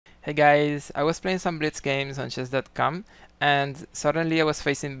Hey guys, I was playing some Blitz games on chess.com and suddenly I was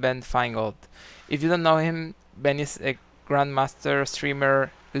facing Ben Finegold. If you don't know him, Ben is a grandmaster,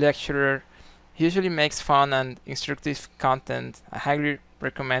 streamer, lecturer. He usually makes fun and instructive content. I highly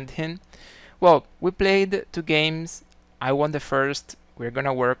recommend him. Well, we played 2 games. I won the first. We're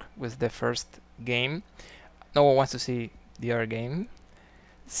gonna work with the first game. No one wants to see the other game.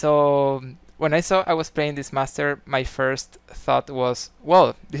 So when I saw I was playing this master, my first thought was,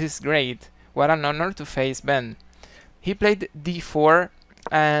 well, this is great. What an honor to face Ben. He played d4,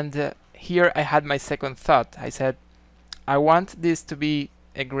 and here I had my second thought. I said, I want this to be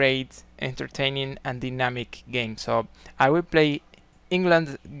a great, entertaining, and dynamic game. So I will play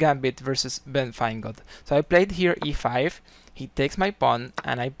Englund Gambit versus Ben Finegold. So I played here e5. He takes my pawn,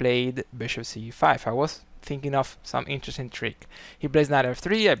 and I played bishop c5. I was thinking of some interesting trick. He plays knight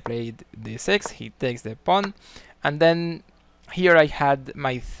f3, I played d6, he takes the pawn, and then here I had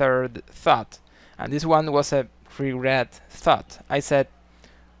my third thought, and this one was a regret thought. I said,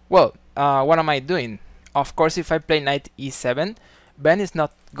 well, what am I doing? Of course, if I play knight e7, Ben is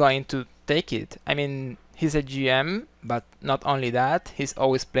not going to take it. I mean, he's a GM, but not only that, he's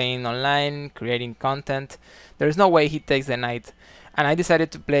always playing online, creating content. There's no way he takes the knight, and I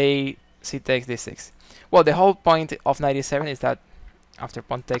decided to play c takes d6. Well, the whole point of knight e7 is that after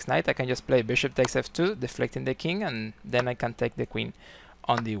pawn takes knight, I can just play bishop takes f2, deflecting the king, and then I can take the queen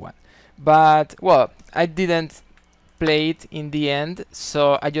on d1. But, well, I didn't play it in the end,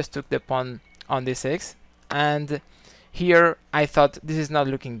 so I just took the pawn on d6, and here I thought this is not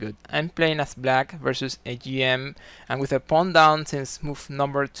looking good. I'm playing as black versus a GM, and with a pawn down since move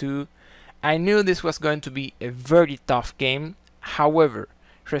number 2, I knew this was going to be a very tough game. However,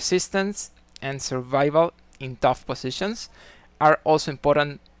 resistance and survival in tough positions are also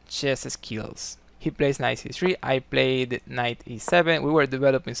important chess skills. He plays knight c3, I played knight e7. We were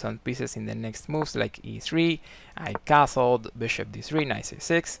developing some pieces in the next moves like e3. I castled bishop d3, knight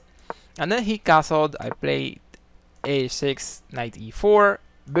c6, and then he castled. I played a6, knight e4,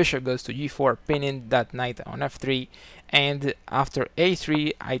 bishop goes to g4, pinning that knight on f3, and after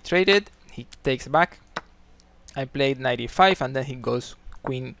a3 I traded. He takes back. I played knight e5, and then he goes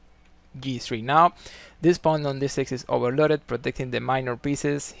queen g3. Now this pawn on d6 is overloaded, protecting the minor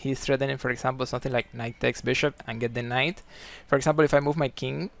pieces. He's threatening, for example, something like knight takes bishop and get the knight. For example, if I move my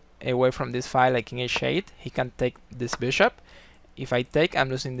king away from this file like king h8, he can take this bishop. If I take, I'm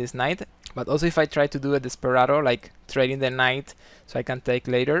losing this knight. But also if I try to do a desperado, like trading the knight so I can take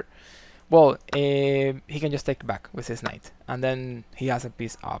later, well, he can just take back with his knight, and then he has a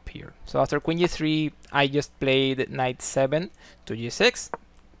piece up here. So after queen g3, I just played knight 7 to g6,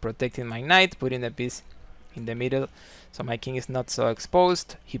 protecting my knight, putting the piece in the middle so my king is not so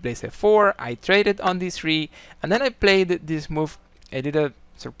exposed. He plays f4, I traded on d3, and then I played this move a little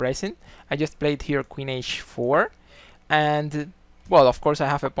surprising. I just played here queen h4, and well, of course I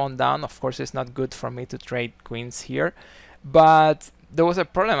have a pawn down. Of course it's not good for me to trade queens here, but there was a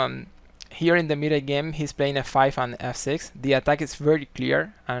problem. Here in the middle game he's playing f5 and f6. The attack is very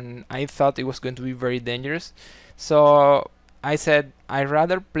clear, and I thought it was going to be very dangerous. So I said I'd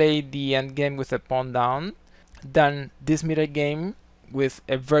rather play the endgame with a pawn down than this middle game with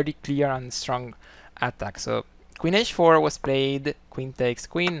a very clear and strong attack. So queen h4 was played, queen takes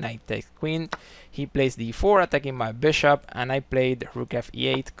queen, knight takes queen. He plays d4, attacking my bishop, and I played rook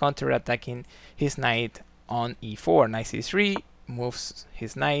f8, counter-attacking his knight on e4. Knight c3 moves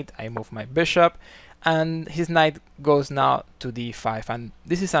his knight, I move my bishop, and his knight goes now to d5. And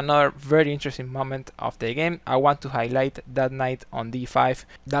this is another very interesting moment of the game. I want to highlight that knight on d5.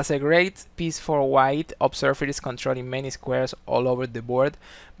 That's a great piece for white. Observe it is controlling many squares all over the board,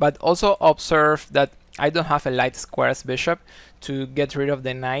 but also observe that I don't have a light squares bishop to get rid of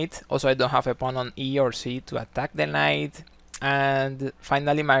the knight. Also, I don't have a pawn on e or c to attack the knight. And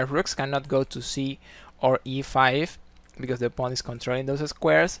finally, my rooks cannot go to c or e5 because the pawn is controlling those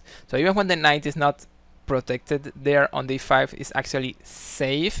squares. So even when the knight is not protected there on d5, is actually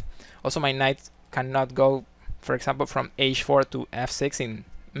safe. Also, my knight cannot go, for example, from h4 to f6 in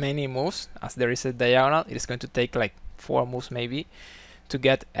many moves, as there is a diagonal. It is going to take like 4 moves maybe to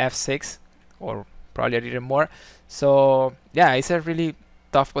get f6, or probably a little more. So yeah, it's a really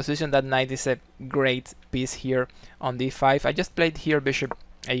tough position. That knight is a great piece here on d5. I just played here bishop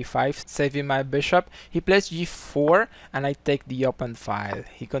a5, saving my bishop. He plays g4, and I take the open file.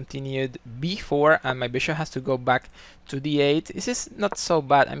 He continued b4, and my bishop has to go back to d8. This is not so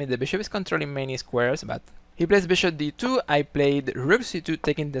bad. I mean, the bishop is controlling many squares, but He plays bishop d2, I played rook c2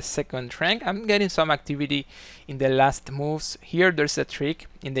 taking the second rank. I'm getting some activity in the last moves. Here there's a trick.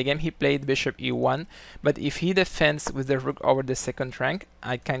 In the game he played bishop e1, but if he defends with the rook over the second rank,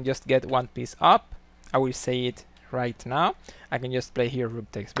 I can just get one piece up. I will say it right now. I can just play here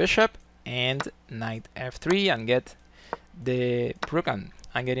rook takes bishop and knight f3 and get the rook, and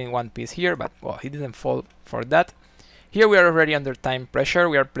I'm getting one piece here, but well, he didn't fall for that. Here we are already under time pressure.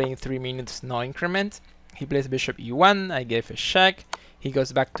 We are playing 3 minutes, no increment. He plays bishop e1, I gave a check, he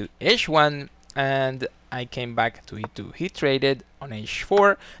goes back to h1, and I came back to e2. He traded on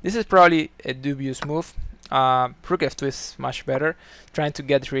h4. This is probably a dubious move. Rook f2 is much better, trying to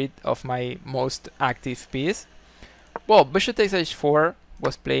get rid of my most active piece. Well, bishop takes h4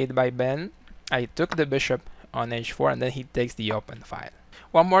 was played by Ben. I took the bishop on h4, and then he takes the open file.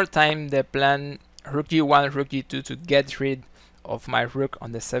 One more time, the plan rook g1, rook g2 to get rid of my rook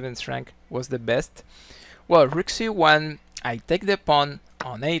on the 7th rank was the best. Well, rook c1, I take the pawn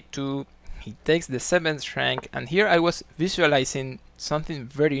on a2, he takes the 7th rank, and here I was visualizing something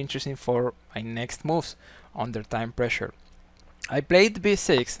very interesting for my next moves under time pressure. I played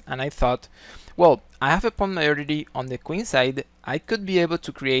b6 and I thought, well, I have a pawn majority on the queen side, I could be able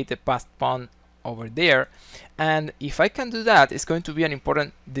to create a passed pawn over there, and if I can do that, it's going to be an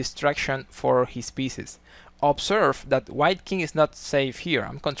important distraction for his pieces. Observe that white king is not safe here.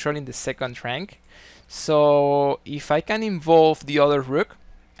 I'm controlling the 2nd rank, so if I can involve the other rook,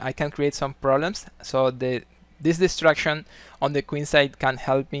 I can create some problems. So this distraction on the queen side can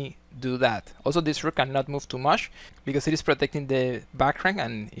help me do that. Also, this rook cannot move too much because it is protecting the back rank,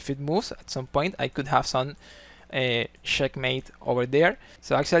 and if it moves at some point, I could have some checkmate over there.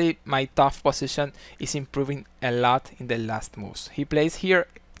 So actually my tough position is improving a lot in the last moves. He plays here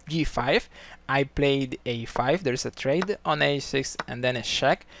g5, I played a5, there's a trade on a6 and then a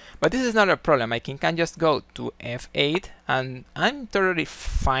check, but this is not a problem. My king can just go to f8 and I'm totally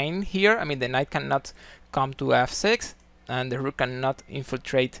fine here. I mean, the knight cannot come to f6 and the rook cannot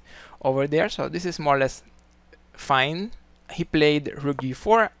infiltrate over there, so this is more or less fine. He played rook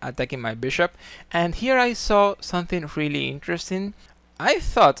g4, attacking my bishop, and here I saw something really interesting. I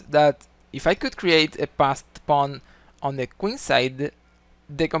thought that if I could create a passed pawn on the queen side,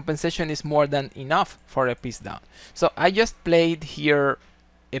 the compensation is more than enough for a piece down. So I just played here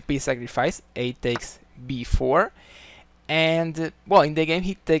a piece sacrifice, a takes b4, and well, in the game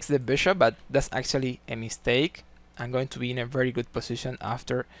he takes the bishop, but that's actually a mistake. I'm going to be in a very good position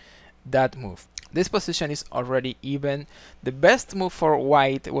after that move. This position is already even. The best move for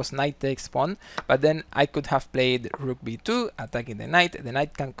white was knight takes pawn, but then I could have played rook b2, attacking the knight. The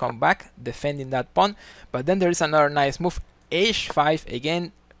knight can come back, defending that pawn, but then there is another nice move, h5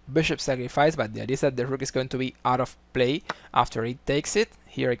 again, bishop sacrifice, but the idea is that the rook is going to be out of play after it takes it.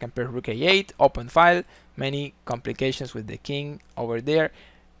 Here I can play rook a8, open file, many complications with the king over there.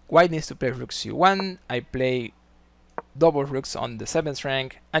 White needs to play rook c1, I play double rooks on the 7th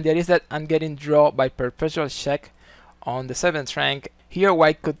rank, and the idea is that I'm getting draw by perpetual check on the 7th rank. Here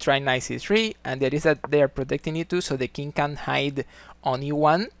white could try knight c3, and the idea is that they are protecting e2, so the king can hide on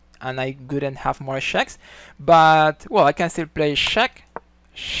e1, and I couldn't have more checks, but well, I can still play check,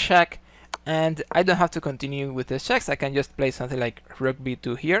 check, and I don't have to continue with the checks. I can just play something like rook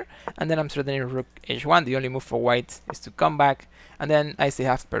b2 here, and then I'm threatening rook h1. The only move for white is to come back, and then I still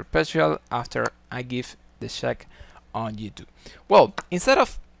have perpetual after I give the check on g2. Well, instead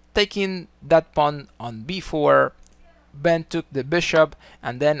of taking that pawn on b4, Ben took the bishop,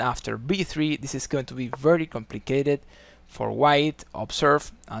 and then after b3, this is going to be very complicated for white.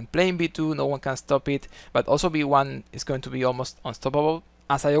 Observe, I'm playing b2, no one can stop it, but also b1 is going to be almost unstoppable,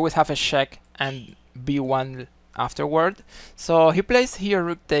 as I always have a check and b1 afterward. So he plays here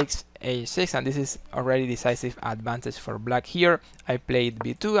rook takes a6, and this is already decisive advantage for black here. I played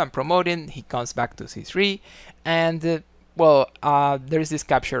b2, I'm promoting, he comes back to c3, and well, there is this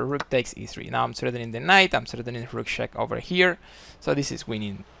capture, rook takes e3. Now I'm threatening the knight, I'm threatening rook check over here, so this is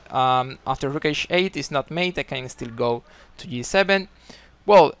winning. After rook h8 is not made, I can still go to g7.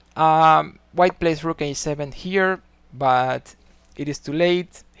 Well, white plays rook h7 here, but it is too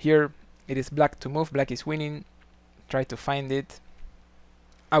late. Here it is black to move, black is winning. Try to find it.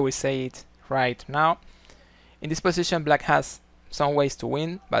 I will say it right now. In this position, black has some ways to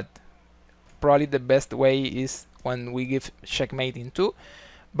win, but probably the best way is when we give checkmate in 2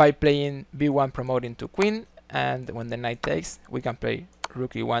 by playing b1 promoting to queen, and when the knight takes, we can play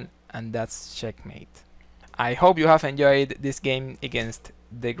rook e1, and that's checkmate. I hope you have enjoyed this game against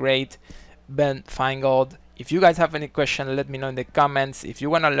the great Ben Finegold. If you guys have any question, let me know in the comments. If you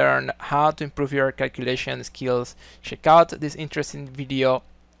want to learn how to improve your calculation skills, check out this interesting video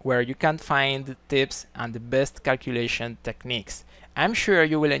where you can find tips and the best calculation techniques. I'm sure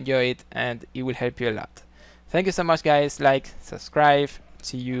you will enjoy it and it will help you a lot. Thank you so much guys, like, subscribe,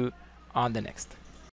 see you on the next.